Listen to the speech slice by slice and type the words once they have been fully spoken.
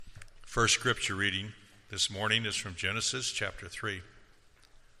First scripture reading this morning is from Genesis chapter 3.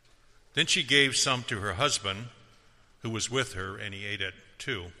 Then she gave some to her husband who was with her, and he ate it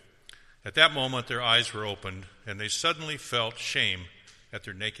too. At that moment their eyes were opened, and they suddenly felt shame at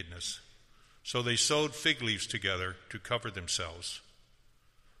their nakedness. So they sewed fig leaves together to cover themselves.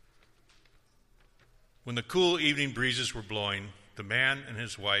 When the cool evening breezes were blowing, the man and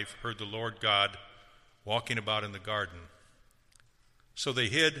his wife heard the Lord God walking about in the garden. So they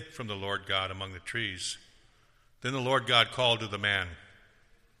hid from the Lord God among the trees. Then the Lord God called to the man,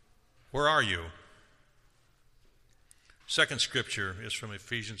 "Where are you?" Second scripture is from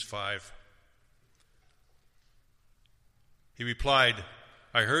Ephesians 5. He replied,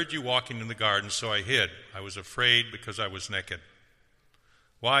 "I heard you walking in the garden, so I hid. I was afraid because I was naked."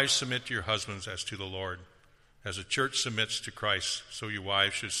 Wives, submit to your husbands as to the Lord. As the church submits to Christ, so you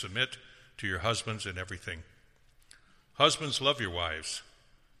wives should submit to your husbands in everything. Husbands, love your wives,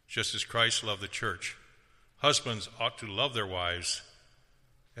 just as Christ loved the church. Husbands ought to love their wives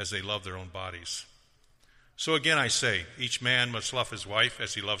as they love their own bodies. So again I say, each man must love his wife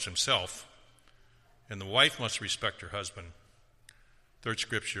as he loves himself, and the wife must respect her husband. Third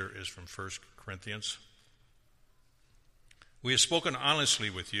scripture is from 1 Corinthians. We have spoken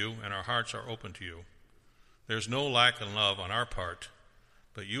honestly with you, and our hearts are open to you. There is no lack in love on our part,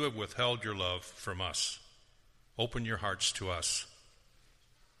 but you have withheld your love from us. Open your hearts to us.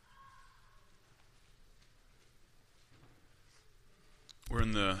 We're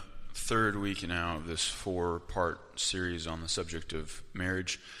in the third week now of this 4-part series on the subject of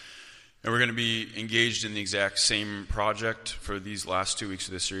marriage. And we're going to be engaged in the exact same project for these last 2 weeks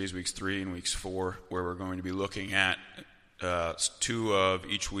of this series, weeks 3 and weeks 4, where we're going to be looking at 2 of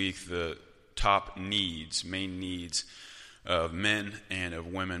each week, the top needs, main needs of men and of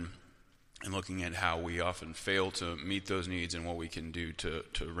women, and looking at how we often fail to meet those needs and what we can do to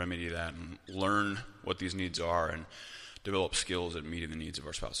remedy that and learn what these needs are and develop skills at meeting the needs of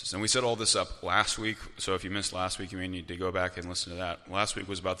our spouses. And we set all this up last week, so if you missed last week, you may need to go back and listen to that. Last week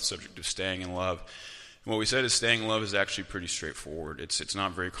was about the subject of staying in love. And what we said is staying in love is actually pretty straightforward. It's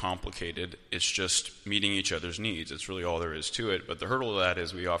not very complicated. It's just meeting each other's needs. It's really all there is to it. But the hurdle to that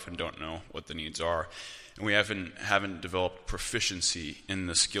is we often don't know what the needs are. And we haven't developed proficiency in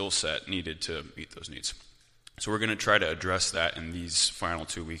the skill set needed to meet those needs. So we're going to try to address that in these final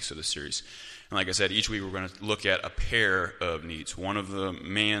 2 weeks of the series. And like I said, each week we're going to look at a pair of needs, one of the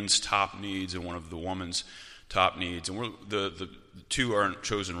man's top needs and one of the woman's top needs. And the two aren't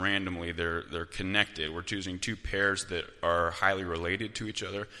chosen randomly, they're connected. We're choosing 2 pairs that are highly related to each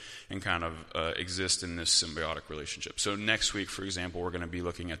other and kind of exist in this symbiotic relationship. So next week, for example, we're going to be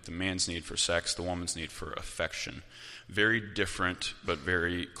looking at the man's need for sex, the woman's need for affection. Very different, but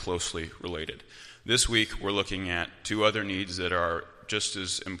very closely related. This week, we're looking at 2 other needs that are just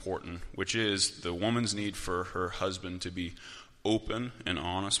as important, which is the woman's need for her husband to be open and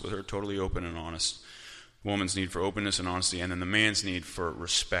honest with her, totally open and honest. The woman's need for openness and honesty, and then the man's need for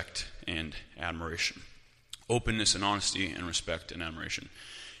respect and admiration. Openness and honesty and respect and admiration.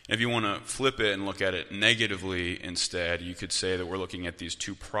 And if you want to flip it and look at it negatively instead, you could say that we're looking at these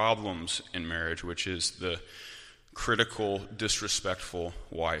 2 problems in marriage, which is the critical, disrespectful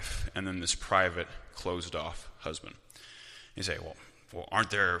wife, and then this private, closed-off husband. You say, well,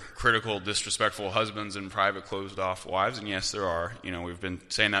 aren't there critical, disrespectful husbands and private, closed-off wives? And yes, there are. We've been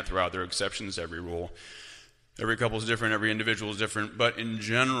saying that throughout. There are exceptions to every rule. Every couple is different. Every individual is different. But in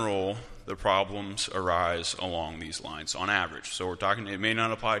general, the problems arise along these lines on average. So it may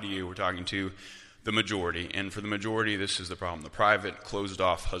not apply to you. We're talking to the majority. And for the majority, this is the problem. The private,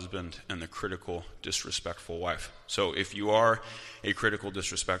 closed-off husband and the critical, disrespectful wife. So if you are a critical,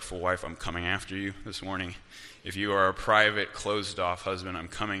 disrespectful wife, I'm coming after you this morning. If you are a private, closed-off husband, I'm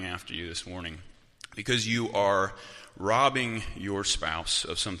coming after you this morning because you are robbing your spouse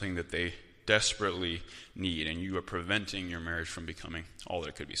of something that they desperately need, and you are preventing your marriage from becoming all that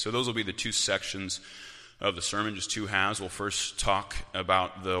it could be. So those will be the 2 sections of the sermon, just 2 halves. We'll first talk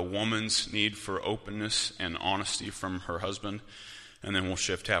about the woman's need for openness and honesty from her husband, and then we'll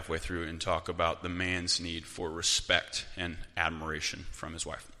shift halfway through and talk about the man's need for respect and admiration from his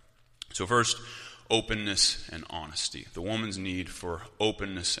wife. So first, openness and honesty. The woman's need for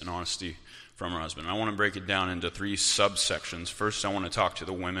openness and honesty from her husband. I want to break it down into 3 subsections. First, I want to talk to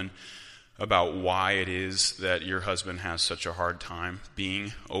the women about why it is that your husband has such a hard time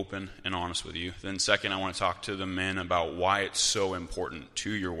being open and honest with you. Then second, I want to talk to the men about why it's so important to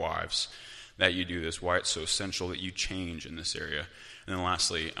your wives that you do this, why it's so essential that you change in this area. And then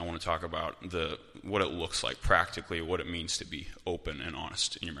lastly, I want to talk about what it looks like practically, what it means to be open and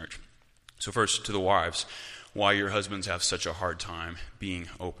honest in your marriage. So first, to the wives, why your husbands have such a hard time being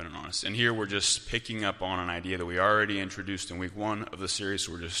open and honest. And here we're just picking up on an idea that we already introduced in week 1 of the series.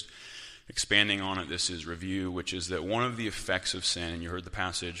 So we're just expanding on it. This is review, which is that one of the effects of sin, and you heard the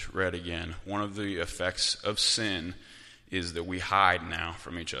passage read again, one of the effects of sin is that we hide now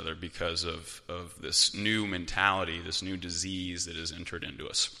from each other because of this new mentality, this new disease that has entered into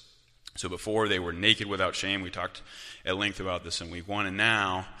us. So before they were naked without shame. We talked at length about this in week 1, and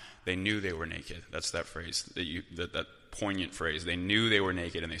now they knew they were naked. That's that phrase, that poignant phrase. They knew they were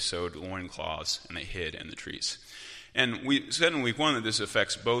naked, and they sewed loincloths, and they hid in the trees. And we said in week 1 that this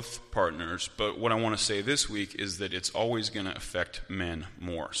affects both partners, but what I want to say this week is that it's always going to affect men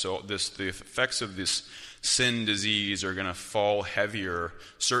more. So the effects of this sin disease are going to fall heavier.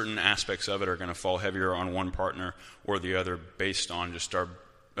 Certain aspects of it are going to fall heavier on one partner or the other based on just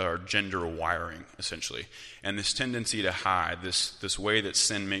our gender wiring, essentially. And this tendency to hide, this way that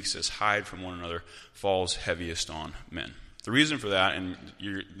sin makes us hide from one another, falls heaviest on men. The reason for that, and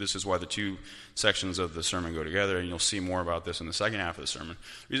this is why the 2 sections of the sermon go together, and you'll see more about this in the second half of the sermon.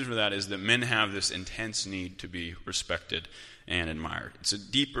 The reason for that is that men have this intense need to be respected and admired. It's a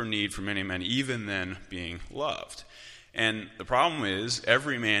deeper need for many men, even than being loved. And the problem is,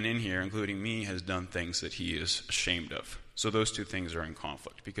 every man in here, including me, has done things that he is ashamed of. So those 2 things are in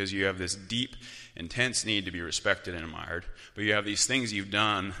conflict, because you have this deep, intense need to be respected and admired, but you have these things you've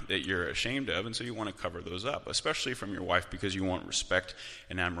done that you're ashamed of, and so you want to cover those up, especially from your wife, because you want respect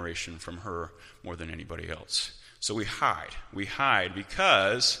and admiration from her more than anybody else. So we hide. We hide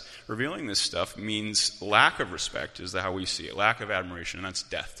because revealing this stuff means lack of respect, is how we see it, lack of admiration, and that's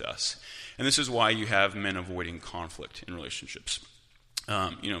death to us. And this is why you have men avoiding conflict in relationships.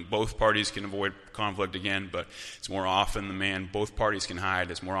 Both parties can avoid conflict again, but it's more often the man. Both parties can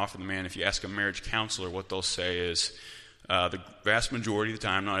hide. It's more often the man. If you ask a marriage counselor, what they'll say is the vast majority of the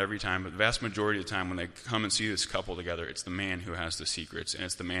time, not every time, but the vast majority of the time when they come and see this couple together, it's the man who has the secrets, and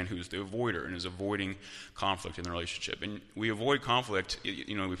it's the man who's the avoider and is avoiding conflict in the relationship. And we avoid conflict,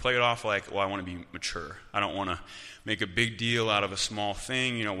 we play it off like, well, I want to be mature. I don't want to make a big deal out of a small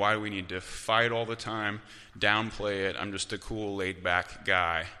thing. Why do we need to fight all the time, downplay it? I'm just a cool, laid-back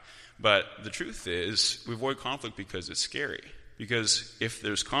guy. But the truth is, we avoid conflict because it's scary. Because if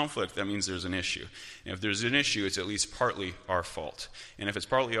there's conflict, that means there's an issue. And if there's an issue, it's at least partly our fault. And if it's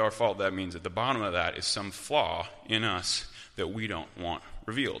partly our fault, that means at the bottom of that is some flaw in us that we don't want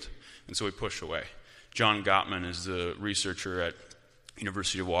revealed. And so we push away. John Gottman is the researcher at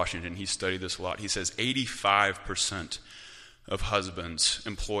University of Washington. He studied this a lot. He says 85% of husbands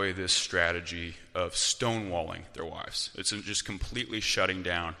employ this strategy of stonewalling their wives. It's just completely shutting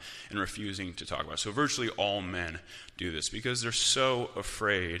down and refusing to talk about it. So virtually all men do this because they're so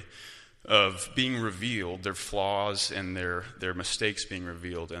afraid of being revealed, their flaws and their mistakes being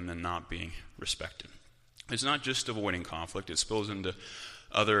revealed and then not being respected. It's not just avoiding conflict. It spills into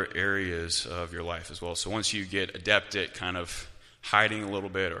other areas of your life as well. So once you get adept at kind of hiding a little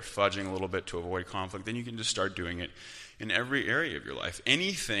bit or fudging a little bit to avoid conflict, then you can just start doing it in every area of your life.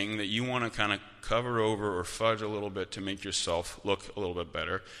 Anything that you want to kind of cover over or fudge a little bit to make yourself look a little bit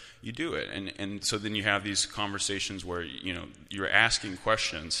better, you do it. And so then you have these conversations where, you're asking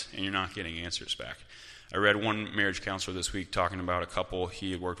questions and you're not getting answers back. I read one marriage counselor this week talking about a couple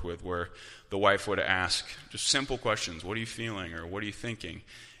he had worked with where the wife would ask just simple questions. What are you feeling? Or what are you thinking?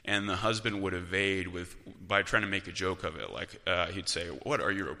 And the husband would evade by trying to make a joke of it. Like he'd say, what,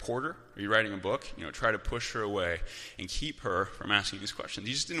 are you a reporter? Are you writing a book? Try to push her away and keep her from asking these questions.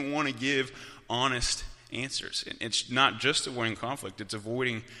 He just didn't want to give honest answers. And it's not just avoiding conflict. It's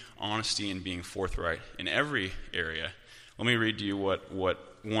avoiding honesty and being forthright in every area. Let me read to you what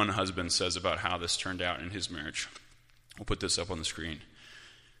one husband says about how this turned out in his marriage. We'll put this up on the screen.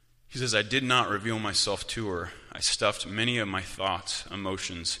 He says, I did not reveal myself to her. I stuffed many of my thoughts,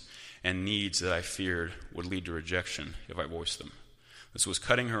 emotions, and needs that I feared would lead to rejection if I voiced them. This was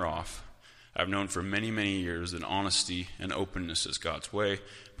cutting her off. I've known for many, many years that honesty and openness is God's way,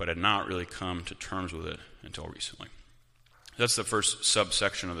 but had not really come to terms with it until recently. That's the first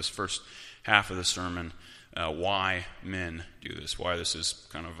subsection of this first half of the sermon, why men do this, why this is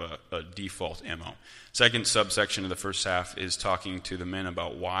kind of a default MO. Second subsection of the first half is talking to the men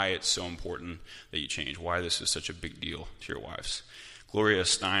about why it's so important that you change, why this is such a big deal to your wives. Gloria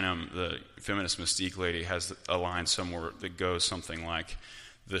Steinem, the feminist mystique lady, has a line somewhere that goes something like,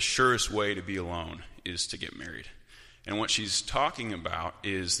 the surest way to be alone is to get married. And what she's talking about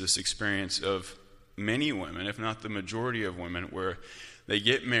is this experience of many women, if not the majority of women, where they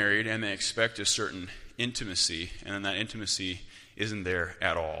get married and they expect a certain intimacy, and then that intimacy isn't there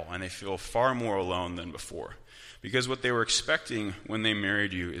at all, and they feel far more alone than before. Because what they were expecting when they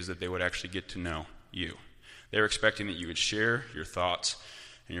married you is that they would actually get to know you. They're expecting that you would share your thoughts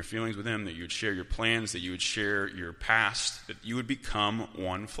and your feelings with them, that you would share your plans, that you would share your past, that you would become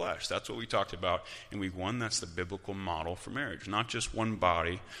one flesh. That's what we talked about in week 1. That's the biblical model for marriage. Not just one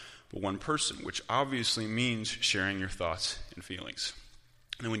body, but one person, which obviously means sharing your thoughts and feelings.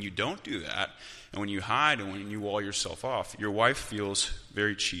 And when you don't do that, and when you hide and when you wall yourself off, your wife feels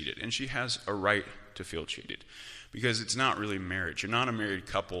very cheated. And she has a right to feel cheated. Because it's not really marriage. You're not a married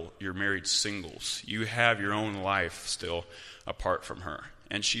couple. You're married singles. You have your own life still apart from her.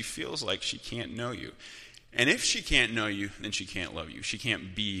 And she feels like she can't know you. And if she can't know you, then she can't love you. She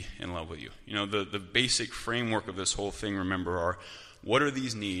can't be in love with you. You know, the basic framework of this whole thing, remember, are what are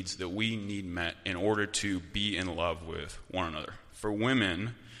these needs that we need met in order to be in love with one another? For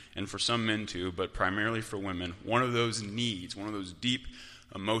women, and for some men too, but primarily for women, one of those needs, one of those deep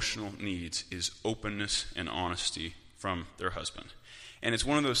emotional needs is openness and honesty from their husband. And it's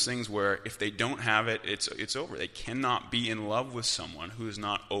one of those things where if they don't have it, it's over. They cannot be in love with someone who is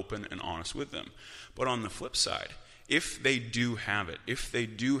not open and honest with them. But on the flip side, if they do have it, if they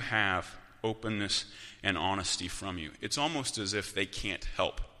do have openness and honesty from you, it's almost as if they can't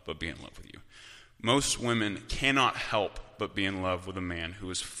help but be in love with you. Most women cannot help but be in love with a man who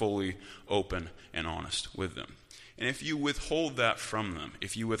is fully open and honest with them. And if you withhold that from them,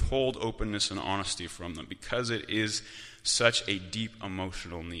 if you withhold openness and honesty from them, because it is such a deep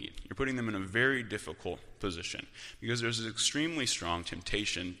emotional need, you're putting them in a very difficult position, because there's an extremely strong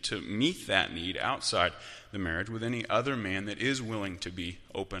temptation to meet that need outside the marriage with any other man that is willing to be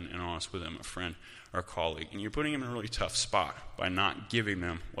open and honest with them, a friend or a colleague. And you're putting them in a really tough spot by not giving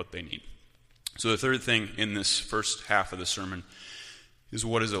them what they need. So the third thing in this first half of the sermon is,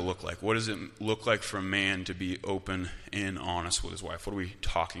 what does it look like? What does it look like for a man to be open and honest with his wife? What are we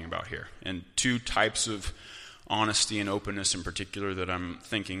talking about here? And two types of honesty and openness in particular that I'm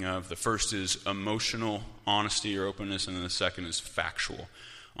thinking of. The first is emotional honesty or openness, and then the second is factual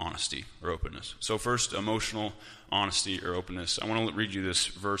honesty or openness. So first, emotional honesty or openness. I want to read you this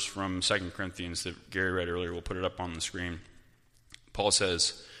verse from 2 Corinthians that Gary read earlier. We'll put it up on the screen. Paul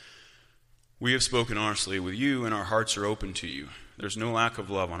says, "We have spoken honestly with you, and our hearts are open to you. There's no lack of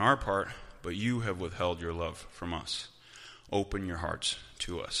love on our part, but you have withheld your love from us. Open your hearts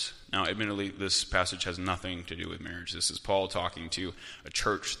to us." Now, admittedly, this passage has nothing to do with marriage. This is Paul talking to a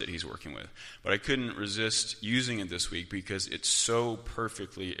church that he's working with. But I couldn't resist using it this week because it so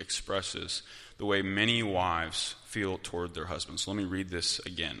perfectly expresses the way many wives feel toward their husbands. So let me read this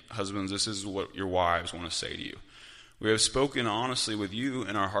again. Husbands, this is what your wives want to say to you. "We have spoken honestly with you,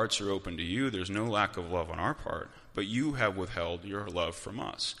 and our hearts are open to you. There's no lack of love on our part, but you have withheld your love from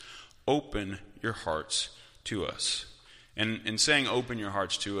us. Open your hearts to us." And in saying open your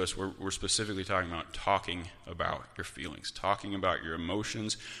hearts to us, we're specifically talking about your feelings, talking about your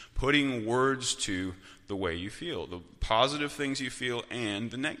emotions, putting words to the way you feel, the positive things you feel and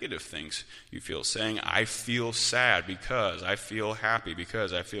the negative things you feel, saying, I feel sad because, I feel happy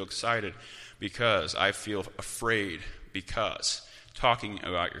because, I feel excited because, I feel afraid because, talking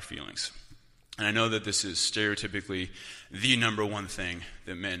about your feelings. And I know that this is stereotypically the number one thing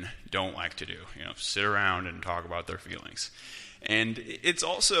that men don't like to do, sit around and talk about their feelings. And it's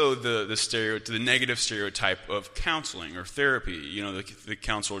also the negative stereotype of counseling or therapy. The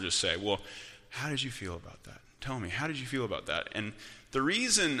counselor will just say, well, how did you feel about that? Tell me, how did you feel about that? And the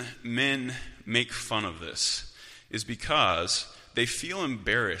reason men make fun of this is because they feel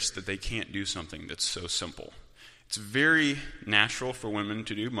embarrassed that they can't do something that's so simple. It's very natural for women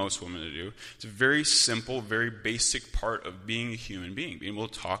to do, most women to do. It's a very simple, very basic part of being a human being, being able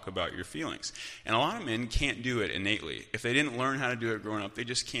to talk about your feelings. And a lot of men can't do it innately. If they didn't learn how to do it growing up, they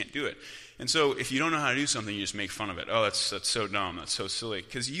just can't do it. And so if you don't know how to do something, you just make fun of it. Oh, that's so dumb, that's so silly,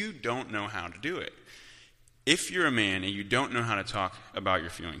 because you don't know how to do it. If you're a man and you don't know how to talk about your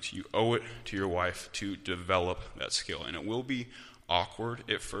feelings, you owe it to your wife to develop that skill. And it will be awkward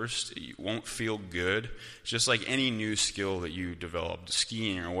at first. You won't feel good. It's just like any new skill that you develop,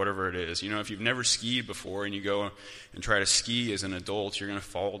 skiing or whatever it is. If you've never skied before and you go and try to ski as an adult, you're going to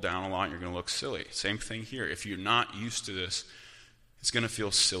fall down a lot and you're going to look silly. Same thing here. If you're not used to this, it's going to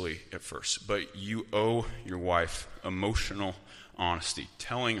feel silly at first. But you owe your wife emotional honesty,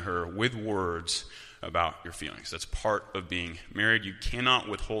 telling her with words about your feelings. That's part of being married. You cannot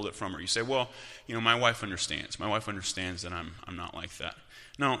withhold it from her. You say, well, my wife understands. My wife understands that I'm not like that.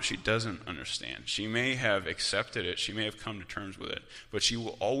 No, she doesn't understand. She may have accepted it. She may have come to terms with it. But she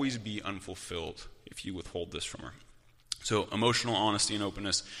will always be unfulfilled if you withhold this from her. So emotional honesty and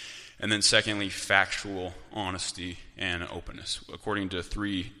openness. And then secondly, factual honesty and openness, according to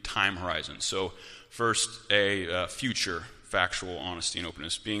 3 time horizons. So first, a future factual honesty and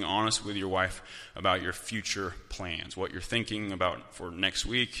openness. Being honest with your wife about your future plans, what you're thinking about for next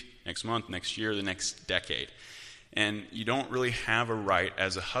week, next month, next year, the next decade. And you don't really have a right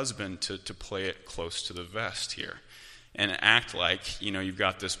as a husband to play it close to the vest here and act like, you've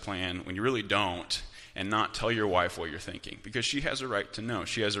got this plan when you really don't, and not tell your wife what you're thinking, because she has a right to know.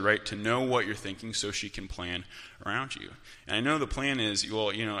 She has a right to know what you're thinking so she can plan around you. And I know the plan is,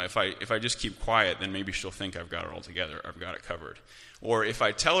 if I just keep quiet, then maybe she'll think I've got it all together, I've got it covered. Or if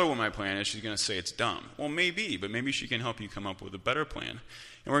I tell her what my plan is, she's going to say it's dumb. Well, maybe, but maybe she can help you come up with a better plan.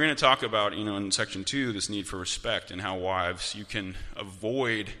 And we're going to talk about, in section 2, this need for respect, and how wives, you can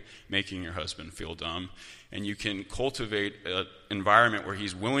avoid making your husband feel dumb, and you can cultivate an environment where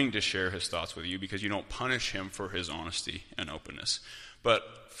he's willing to share his thoughts with you because you don't punish him for his honesty and openness. But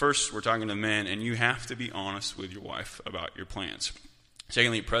first, we're talking to men, and you have to be honest with your wife about your plans.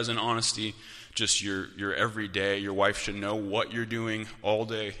 Secondly, present honesty, just your everyday. Your wife should know what you're doing all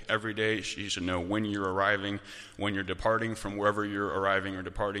day, every day. She should know when you're arriving, when you're departing from wherever you're arriving or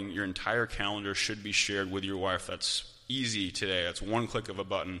departing. Your entire calendar should be shared with your wife. That's easy today. That's one click of a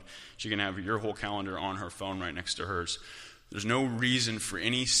button. She can have your whole calendar on her phone right next to hers. There's no reason for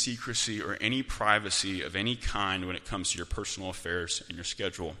any secrecy or any privacy of any kind when it comes to your personal affairs and your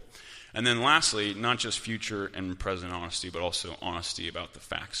schedule. And then lastly, not just future and present honesty, but also honesty about the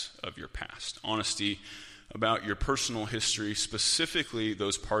facts of your past. Honesty about your personal history, specifically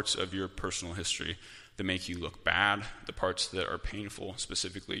those parts of your personal history that make you look bad, the parts that are painful,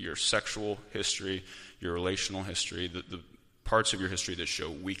 specifically your sexual history, your relational history, the parts of your history that show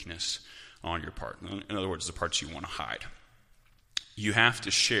weakness on your part. In other words, the parts you want to hide. You have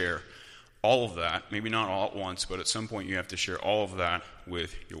to share all of that, maybe not all at once, but at some point you have to share all of that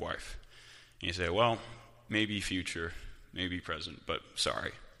with your wife. And you say, well, maybe future, maybe present, but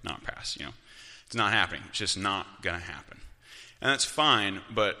sorry, not past. It's not happening. It's just not going to happen. And that's fine,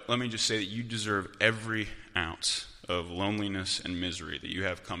 but let me just say that you deserve every ounce of loneliness and misery that you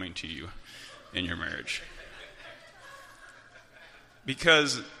have coming to you in your marriage.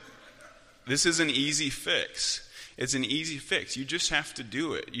 Because this is an easy fix. It's an easy fix. You just have to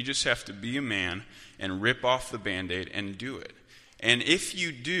do it. You just have to be a man and rip off the Band-Aid and do it. And if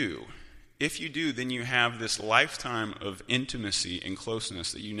you do, then you have this lifetime of intimacy and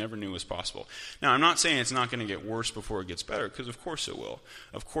closeness that you never knew was possible. Now, I'm not saying it's not going to get worse before it gets better, because of course it will.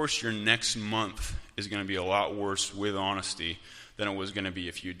 Of course your next month is going to be a lot worse with honesty than it was going to be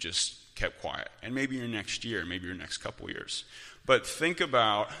if you just kept quiet. And maybe your next year, maybe your next couple years. But think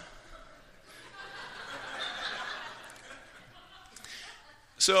about...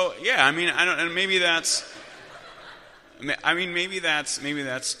 So, yeah, maybe that's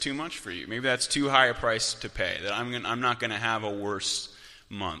too much for you. Maybe that's too high a price to pay, that I'm not going to have a worse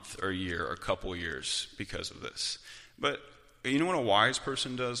month or year or couple years because of this. But you know what a wise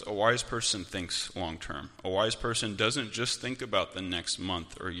person does? A wise person thinks long term. A wise person doesn't just think about the next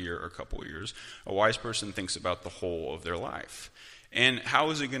month or year or couple years. A wise person thinks about the whole of their life. And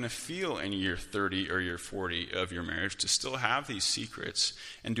how is it going to feel in year 30 or year 40 of your marriage to still have these secrets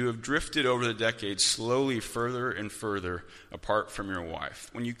and to have drifted over the decades slowly further and further apart from your wife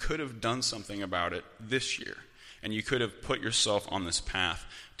when you could have done something about it this year and you could have put yourself on this path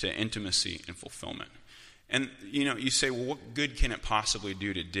to intimacy and fulfillment? And, you say, well, what good can it possibly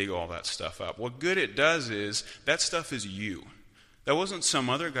do to dig all that stuff up? What good it does is that stuff is you. That wasn't some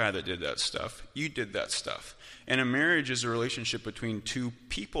other guy that did that stuff. You did that stuff. And a marriage is a relationship between two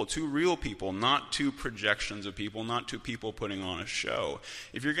people, two real people, not two projections of people, not two people putting on a show.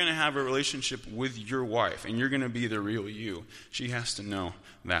 If you're going to have a relationship with your wife and you're going to be the real you, she has to know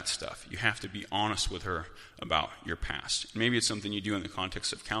that stuff. You have to be honest with her about your past. Maybe it's something you do in the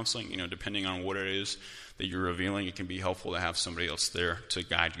context of counseling, depending on what it is that you're revealing. It can be helpful to have somebody else there to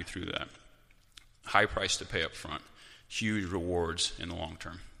guide you through that. High price to pay up front. Huge rewards in the long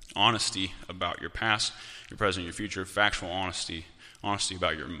term. Honesty about your past, your present, your future. Factual honesty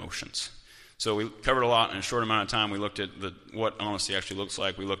about your emotions. So we covered a lot in a short amount of time. We looked at what honesty actually looks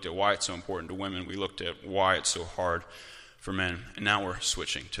like. We looked at why it's so important to women. We looked at why it's so hard for men. And now we're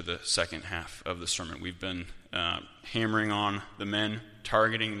switching to the second half of the sermon. We've been hammering on the men,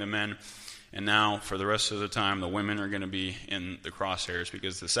 targeting the men. And now, for the rest of the time, the women are going to be in the crosshairs,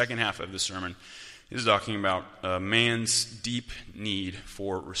 because the second half of the sermon is talking about a man's deep need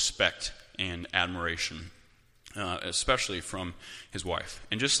for respect and admiration, especially from his wife.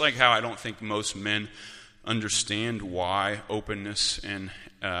 And just like how I don't think most men understand why openness and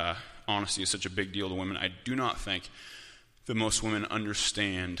honesty is such a big deal to women, I do not think that most women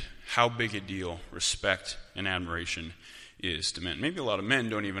understand how big a deal respect and admiration is to men. Maybe a lot of men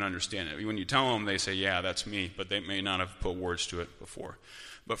don't even understand it. When you tell them, they say, yeah, that's me, but they may not have put words to it before.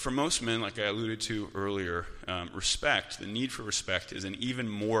 But for most men, like I alluded to earlier, respect, the need for respect, is an even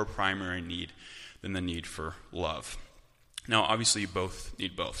more primary need than the need for love. Now, obviously, you both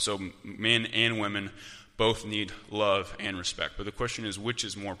need both. So men and women both need love and respect. But the question is, which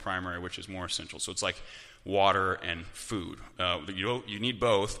is more primary, which is more essential? So it's like water and food. You need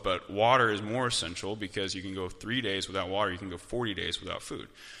both, but water is more essential because you can go 3 days without water, you can go 40 days without food.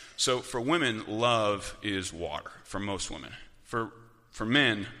 So for women, love is water, for most women. For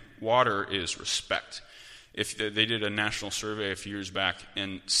men, water is respect. If they did a national survey a few years back,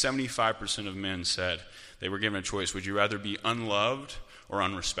 and 75% of men said they were given a choice, would you rather be unloved or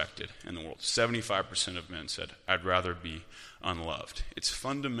unrespected in the world? 75% of men said, I'd rather be unloved. It's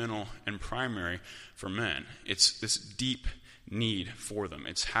fundamental and primary for men. It's this deep need for them.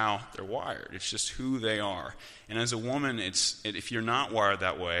 It's how they're wired. It's just who they are. And as a woman, if you're not wired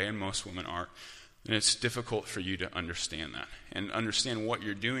that way, and most women aren't, then it's difficult for you to understand that and understand what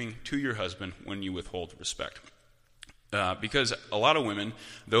you're doing to your husband when you withhold respect. Because a lot of women,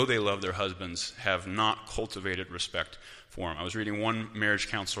 though they love their husbands, have not cultivated respect for them. I was reading one marriage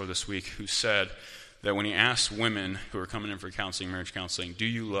counselor this week who said that when he asked women who are coming in for counseling, marriage counseling, do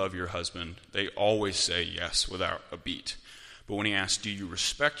you love your husband? They always say yes without a beat. But when he asks, do you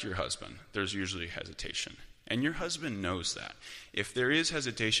respect your husband? There's usually hesitation. And your husband knows that. If there is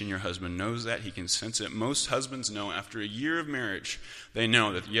hesitation, your husband knows that. He can sense it. Most husbands know after a year of marriage, they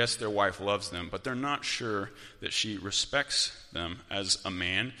know that, yes, their wife loves them, but they're not sure that she respects them as a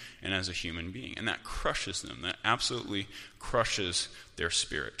man and as a human being. And that crushes them. That absolutely crushes their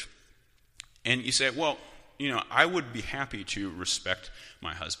spirit. And you say, well, I would be happy to respect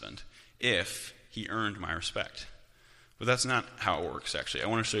my husband if he earned my respect. But that's not how it works, actually. I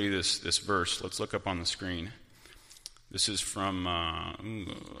want to show you this verse. Let's look up on the screen. This is from, I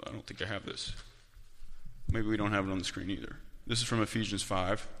don't think I have this. Maybe we don't have it on the screen either. This is from Ephesians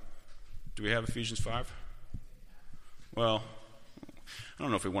 5. Do we have Ephesians 5? Well, I don't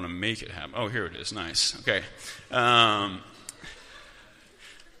know if we want to make it happen. Oh, here it is. Nice. Okay.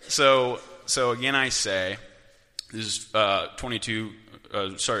 So again I say, this is 5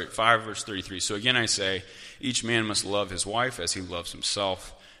 verse 33. So again I say, each man must love his wife as he loves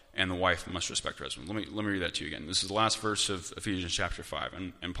himself, and the wife must respect her husband. Let me read that to you again. This is the last verse of Ephesians chapter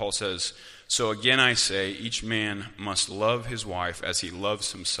 5. And Paul says, so again I say, each man must love his wife as he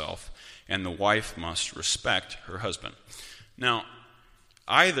loves himself, and the wife must respect her husband. Now,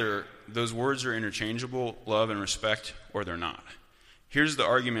 either those words are interchangeable, love and respect, or they're not. Here's the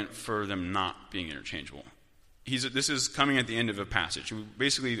argument for them not being interchangeable. This is coming at the end of a passage.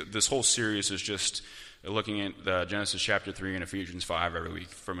 Basically, this whole series is just looking at Genesis chapter 3 and Ephesians 5 every week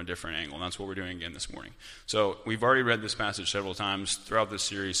from a different angle, and that's what we're doing again this morning. So we've already read this passage several times throughout this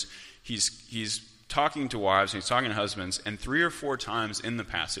series. He's talking to wives, and he's talking to husbands, and 3 or 4 times in the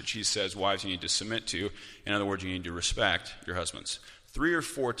passage he says, wives, you need to submit to. In other words, you need to respect your husbands. 3 or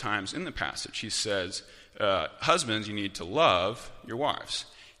 4 times in the passage he says, husbands, you need to love your wives.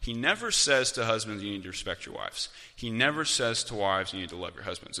 He never says to husbands, you need to respect your wives. He never says to wives, you need to love your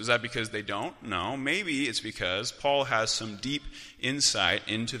husbands. Is that because they don't? No. Maybe it's because Paul has some deep insight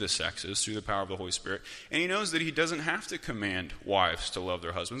into the sexes through the power of the Holy Spirit, and he knows that he doesn't have to command wives to love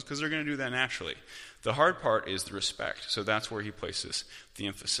their husbands because they're going to do that naturally. The hard part is the respect, so that's where he places the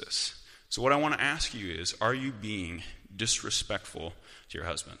emphasis. So what I want to ask you is, are you being disrespectful to your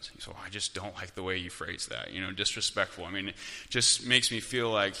husband? So I just don't like the way you phrase that, disrespectful. I mean, it just makes me feel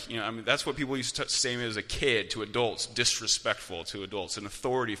like, that's what people used to say me as a kid to adults, disrespectful to adults, an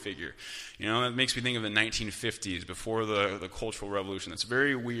authority figure. It makes me think of the 1950s, before the Cultural Revolution. That's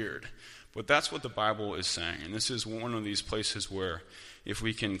very weird. But that's what the Bible is saying. And this is one of these places where if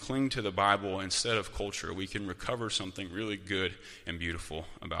we can cling to the Bible instead of culture, we can recover something really good and beautiful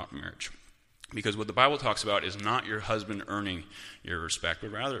about marriage. Because what the Bible talks about is not your husband earning your respect,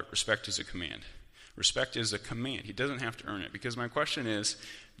 but rather respect is a command. Respect is a command. He doesn't have to earn it. Because my question is,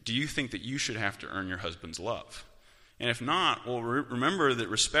 do you think that you should have to earn your husband's love? And if not, well, remember that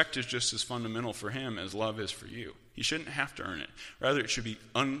respect is just as fundamental for him as love is for you. He shouldn't have to earn it. Rather, it should be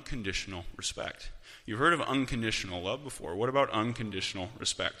unconditional respect. You've heard of unconditional love before. What about unconditional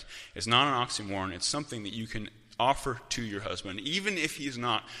respect? It's not an oxymoron. It's something that you can offer to your husband, even if he's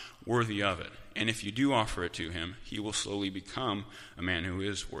not worthy of it. And if you do offer it to him, he will slowly become a man who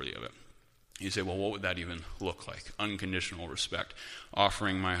is worthy of it. You say, well, what would that even look like? Unconditional respect.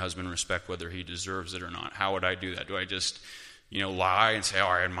 Offering my husband respect whether he deserves it or not. How would I do that? Do I just, lie and say, oh,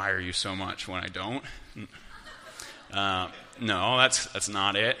 I admire you so much when I don't? No, that's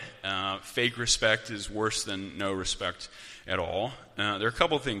not it. Fake respect is worse than no respect at all, there are a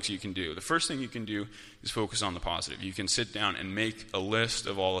couple things you can do. The first thing you can do is focus on the positive. You can sit down and make a list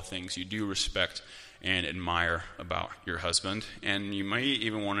of all the things you do respect and admire about your husband, and you might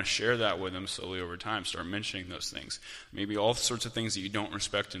even want to share that with him slowly over time. Start mentioning those things. Maybe all sorts of things that you don't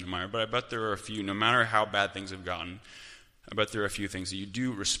respect and admire, but I bet there are a few, no matter how bad things have gotten, I bet there are a few things that you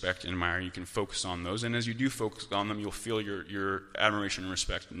do respect and admire. You can focus on those, and as you do focus on them, you'll feel your admiration and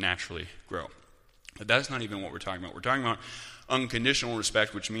respect naturally grow. But that's not even what we're talking about. We're talking about unconditional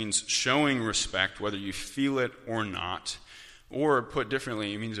respect, which means showing respect whether you feel it or not. Or put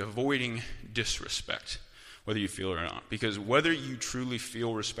differently, it means avoiding disrespect, whether you feel it or not. Because whether you truly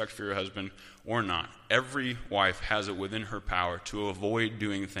feel respect for your husband or not, every wife has it within her power to avoid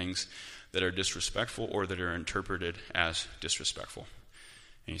doing things that are disrespectful or that are interpreted as disrespectful.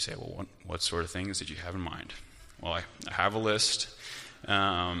 And you say, well, what sort of things did you have in mind? Well, I have a list,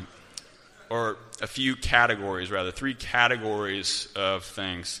 or a few categories, rather, 3 categories of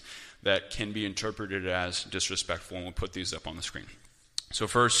things that can be interpreted as disrespectful, and we'll put these up on the screen. So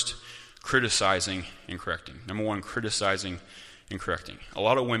first, criticizing and correcting. Number 1, criticizing and correcting. A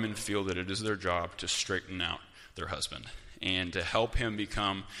lot of women feel that it is their job to straighten out their husband and to help him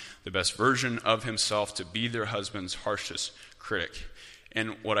become the best version of himself, to be their husband's harshest critic.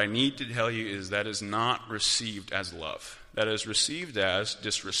 And what I need to tell you is that is not received as love. That is received as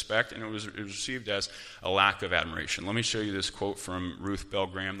disrespect, and it was received as a lack of admiration. Let me show you this quote from Ruth Bell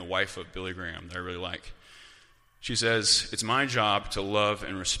Graham, the wife of Billy Graham, that I really like. She says, "It's my job to love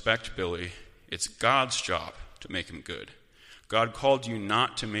and respect Billy. It's God's job to make him good. God called you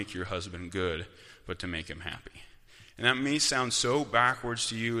not to make your husband good, but to make him happy." And that may sound so backwards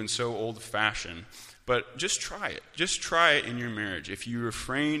to you and so old-fashioned, but just try it. Just try it in your marriage. If you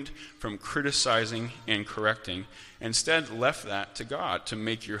refrained from criticizing and correcting, instead left that to God to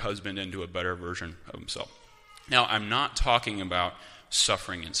make your husband into a better version of himself. Now, I'm not talking about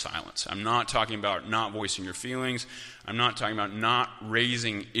suffering in silence. I'm not talking about not voicing your feelings. I'm not talking about not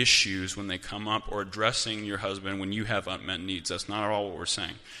raising issues when they come up or addressing your husband when you have unmet needs. That's not at all what we're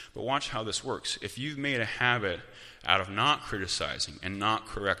saying. But watch how this works. If you've made a habit out of not criticizing and not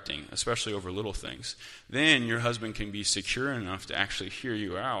correcting, especially over little things, then your husband can be secure enough to actually hear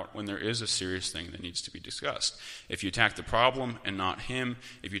you out when there is a serious thing that needs to be discussed. If you attack the problem and not him,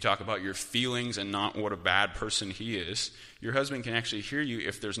 if you talk about your feelings and not what a bad person he is, your husband can actually hear you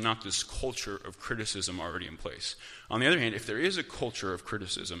if there's not this culture of criticism already in place. On the other hand, if there is a culture of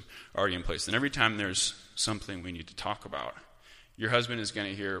criticism already in place, then every time there's something we need to talk about, your husband is going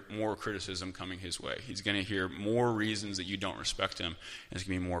to hear more criticism coming his way. He's going to hear more reasons that you don't respect him, and it's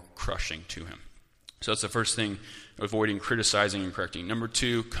going to be more crushing to him. So that's the first thing, avoiding criticizing and correcting. Number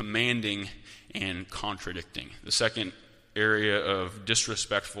 2, commanding and contradicting. The second area of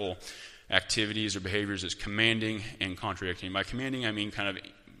disrespectful activities or behaviors is commanding and contradicting. By commanding, I mean kind of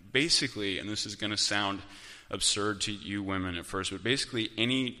basically, and this is going to sound absurd to you women at first, but basically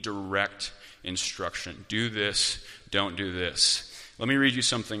any direct instruction. Do this, don't do this. Let me read you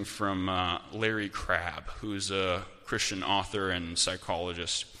something from Larry Crabb, who's a Christian author and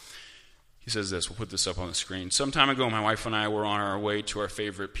psychologist. He says this, we'll put this up on the screen. "Some time ago, my wife and I were on our way to our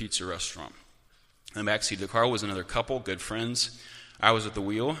favorite pizza restaurant. In the backseat of the car was another couple, good friends. I was at the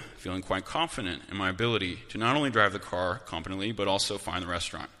wheel, feeling quite confident in my ability to not only drive the car competently, but also find the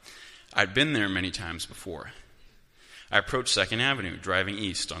restaurant. I'd been there many times before. I approached 2nd Avenue, driving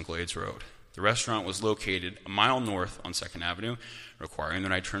east on Glades Road. The restaurant was located a mile north on 2nd Avenue, requiring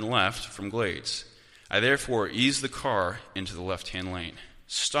that I turn left from Glades. I therefore eased the car into the left-hand lane,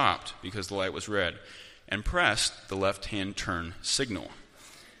 stopped because the light was red, and pressed the left-hand turn signal.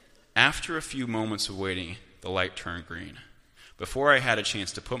 After a few moments of waiting, the light turned green. Before I had a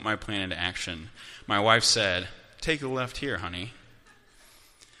chance to put my plan into action, my wife said, 'Take a left here, honey.'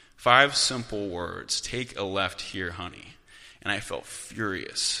 5 simple words, 'Take a left here, honey.' And I felt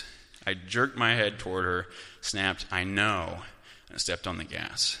furious. I jerked my head toward her, snapped, 'I know,' and stepped on the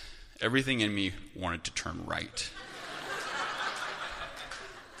gas. Everything in me wanted to turn right.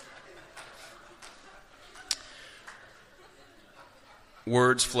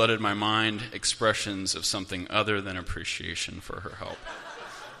 Words flooded my mind, expressions of something other than appreciation for her help.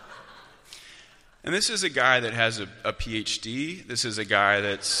 And this is a guy that has a PhD. This is a guy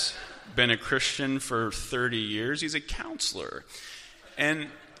that's been a Christian for 30 years. He's a counselor. And,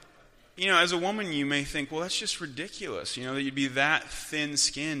 as a woman, you may think, well, that's just ridiculous, that you'd be that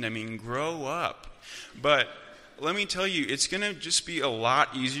thin-skinned. I mean, grow up. But let me tell you, it's going to just be a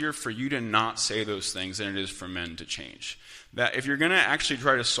lot easier for you to not say those things than it is for men to change. That if you're going to actually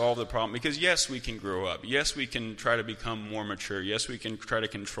try to solve the problem, because yes, we can grow up. Yes, we can try to become more mature. Yes, we can try to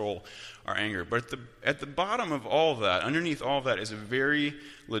control our anger. But at the bottom of all of that, underneath all of that, is a very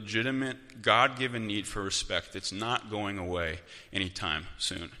legitimate, God-given need for respect that's not going away anytime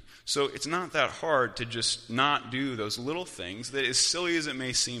soon. So it's not that hard to just not do those little things that, as silly as it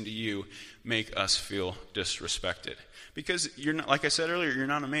may seem to you, make us feel disrespected. Because you're not, like I said earlier, you're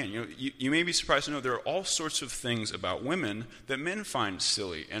not a man. You may be surprised to know there are all sorts of things about women that men find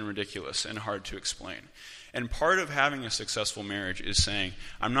silly and ridiculous and hard to explain. And part of having a successful marriage is saying,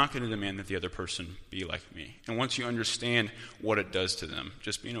 I'm not going to demand that the other person be like me. And once you understand what it does to them,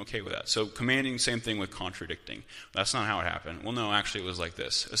 just being okay with that. So commanding, same thing with contradicting. That's not how it happened. Well, no, actually it was like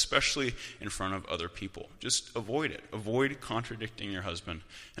this, especially in front of other people. Just avoid it. Avoid contradicting your husband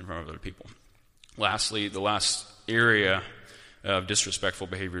in front of other people. Lastly, the last area of disrespectful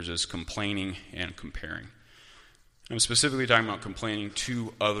behaviors is complaining and comparing. I'm specifically talking about complaining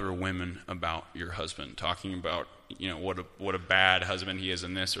to other women about your husband, talking about, what a bad husband he is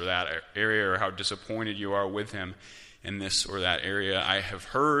in this or that area, or how disappointed you are with him in this or that area. I have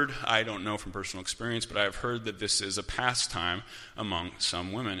heard, I don't know from personal experience, but I have heard that this is a pastime among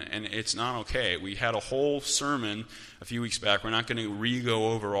some women, and it's not okay. We had a whole sermon a few weeks back. We're not going to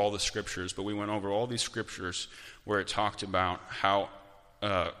re-go over all the scriptures, but we went over all these scriptures where it talked about how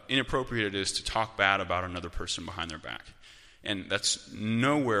inappropriate it is to talk bad about another person behind their back. And that's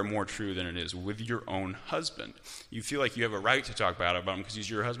nowhere more true than it is with your own husband. You feel like you have a right to talk bad about him because he's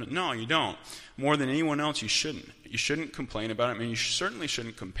your husband. No, you don't. More than anyone else, you shouldn't. You shouldn't complain about him, and you certainly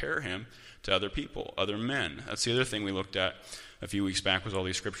shouldn't compare him to other people, other men. That's the other thing we looked at a few weeks back, was all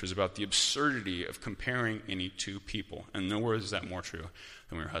these scriptures about the absurdity of comparing any two people. And nowhere is that more true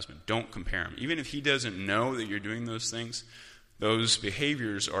than with your husband. Don't compare him. Even if he doesn't know that you're doing those things, those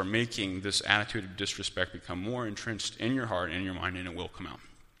behaviors are making this attitude of disrespect become more entrenched in your heart and in your mind, and it will come out.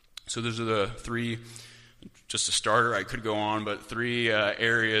 So those are the three, just a starter, I could go on, but three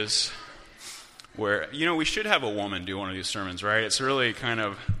areas where, we should have a woman do one of these sermons, right? It's really kind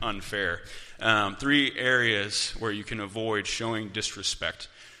of unfair. 3 areas where you can avoid showing disrespect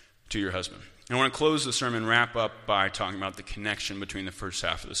to your husband. And I want to close the sermon, wrap up by talking about the connection between the first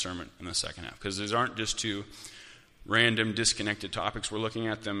half of the sermon and the second half, because these aren't just two random, disconnected topics. We're looking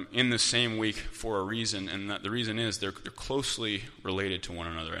at them in the same week for a reason, and the reason is they're closely related to one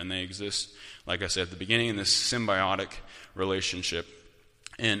another, and they exist, like I said at the beginning, in this symbiotic relationship.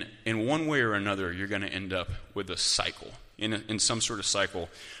 And in one way or another, you're going to end up with a cycle, in some sort of cycle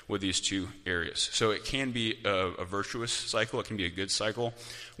with these two areas. So it can be a virtuous cycle. It can be a good cycle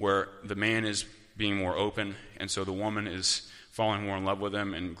where the man is being more open, and so the woman is falling more in love with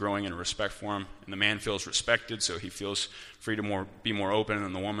him and growing in respect for him. And the man feels respected, so he feels free to be more open,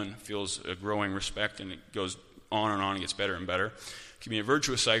 and the woman feels a growing respect, and it goes on and gets better and better. It can be a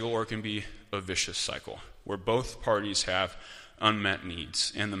virtuous cycle, or it can be a vicious cycle, where both parties have unmet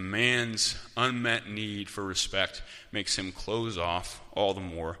needs. And the man's unmet need for respect makes him close off all the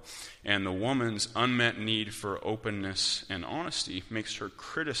more. And the woman's unmet need for openness and honesty makes her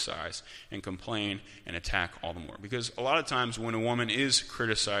criticize and complain and attack all the more. Because a lot of times when a woman is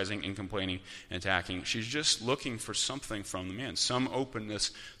criticizing and complaining and attacking, she's just looking for something from the man, some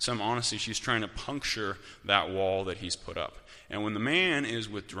openness, some honesty. She's trying to puncture that wall that he's put up. And when the man is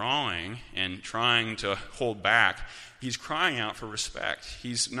withdrawing and trying to hold back, he's crying out for respect.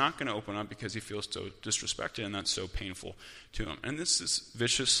 He's not going to open up because he feels so disrespected, and that's so painful to him. And this is a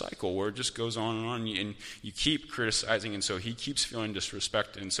vicious cycle where it just goes on, and you keep criticizing, and so he keeps feeling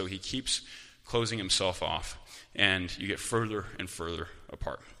disrespected, and so he keeps closing himself off, and you get further and further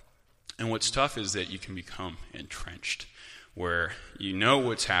apart. And what's tough is that you can become entrenched, where you know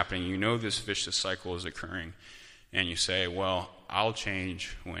what's happening, you know this vicious cycle is occurring, and you say, well, I'll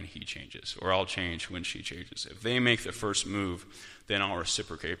change when he changes, or I'll change when she changes. If they make the first move, then I'll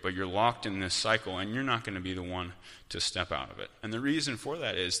reciprocate. But you're locked in this cycle, and you're not going to be the one to step out of it. And the reason for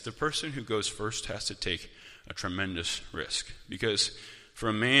that is the person who goes first has to take a tremendous risk. Because for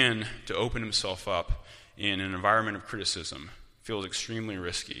a man to open himself up in an environment of criticism feels extremely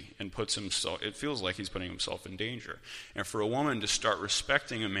risky and it feels like he's putting himself in danger. And for a woman to start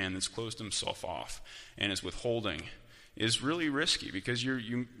respecting a man that's closed himself off and is withholding is really risky, because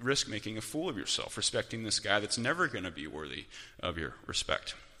you risk making a fool of yourself, respecting this guy that's never going to be worthy of your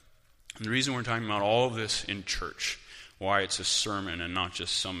respect. And the reason we're talking about all of this in church, why it's a sermon and not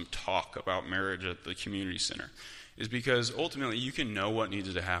just some talk about marriage at the community center, is because ultimately you can know what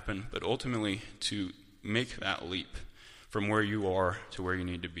needs to happen, but ultimately to make that leap from where you are to where you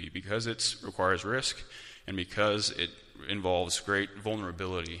need to be, because it requires risk, And because it involves great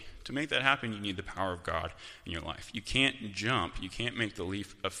vulnerability, to make that happen, you need the power of God in your life. You can't jump, you can't make the leap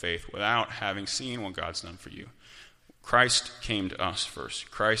of faith without having seen what God's done for you. Christ came to us first.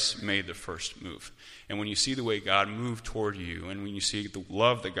 Christ made the first move. And when you see the way God moved toward you, and when you see the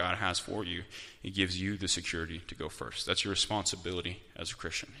love that God has for you, it gives you the security to go first. That's your responsibility as a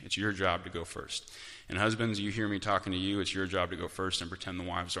Christian. It's your job to go first. And husbands, you hear me talking to you, it's your job to go first and pretend the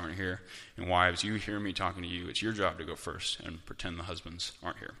wives aren't here. And wives, you hear me talking to you, it's your job to go first and pretend the husbands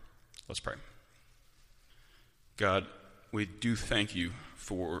aren't here. Let's pray. God, we do thank you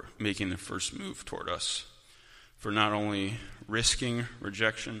for making the first move toward us, for not only risking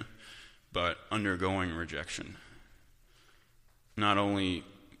rejection, but undergoing rejection. Not only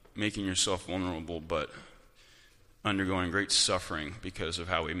making yourself vulnerable, but undergoing great suffering because of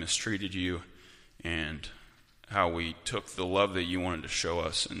how we mistreated you and how we took the love that you wanted to show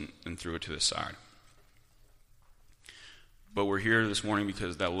us and threw it to the side. But we're here this morning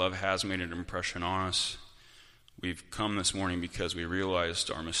because that love has made an impression on us. We've come this morning because we realized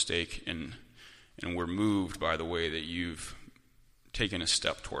our mistake and we're moved by the way that you've taken a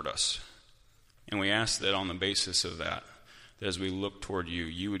step toward us. And we ask that on the basis of that as we look toward you,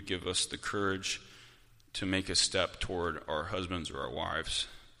 you would give us the courage to make a step toward our husbands or our wives,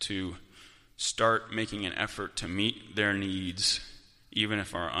 to start making an effort to meet their needs, even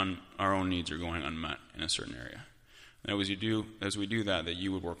if our own needs are going unmet in a certain area. And as we do that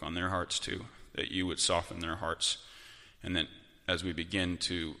you would work on their hearts too, that you would soften their hearts, and that as we begin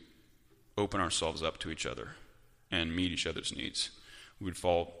to open ourselves up to each other and meet each other's needs, we would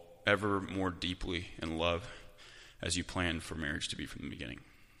fall ever more deeply in love as you planned for marriage to be from the beginning.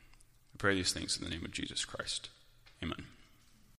 I pray these things in the name of Jesus Christ. Amen.